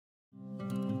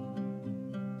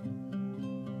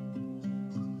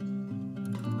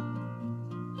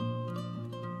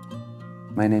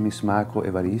My name is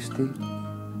Evaristti,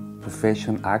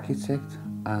 profession architect,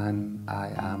 and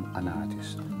I am an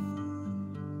artist.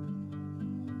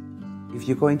 If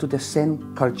you go into the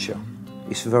Zen culture,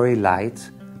 it's very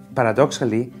light.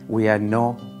 Paradoxically, we are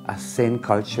not a Zen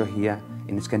culture here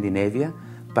in Scandinavia,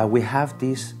 but we have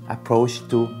this approach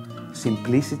to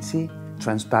simplicity,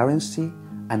 transparency,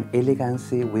 and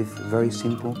elegancy with very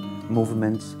simple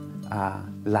movements,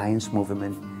 lines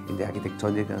movement in the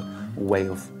architectonic way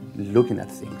of looking at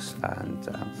things. And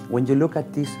when you look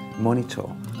at this monitor,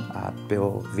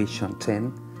 Vision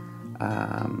 10,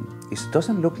 it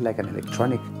doesn't look like an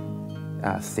electronic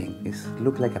thing. It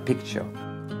looks like a picture.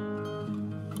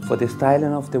 For the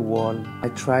styling of the wall, I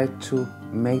tried to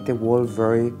make the wall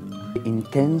very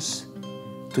intense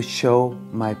to show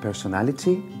my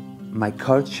personality, my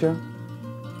culture,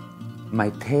 my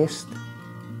taste,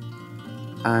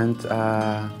 and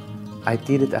I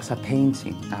did it as a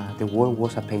painting. The wall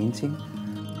was a painting.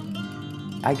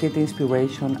 I get the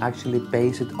inspiration actually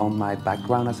based on my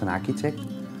background as an architect.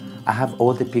 I have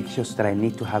all the pictures that I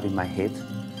need to have in my head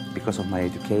because of my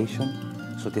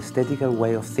education. So the aesthetical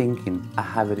way of thinking, I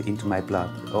have it into my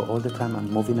blood. All the time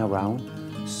I'm moving around,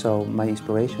 so my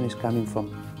inspiration is coming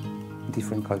from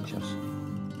different cultures.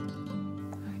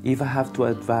 If I have to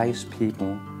advise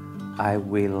people, I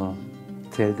will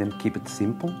tell them keep it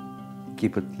simple,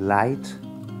 keep it light,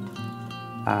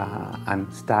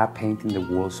 and start painting the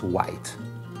walls white.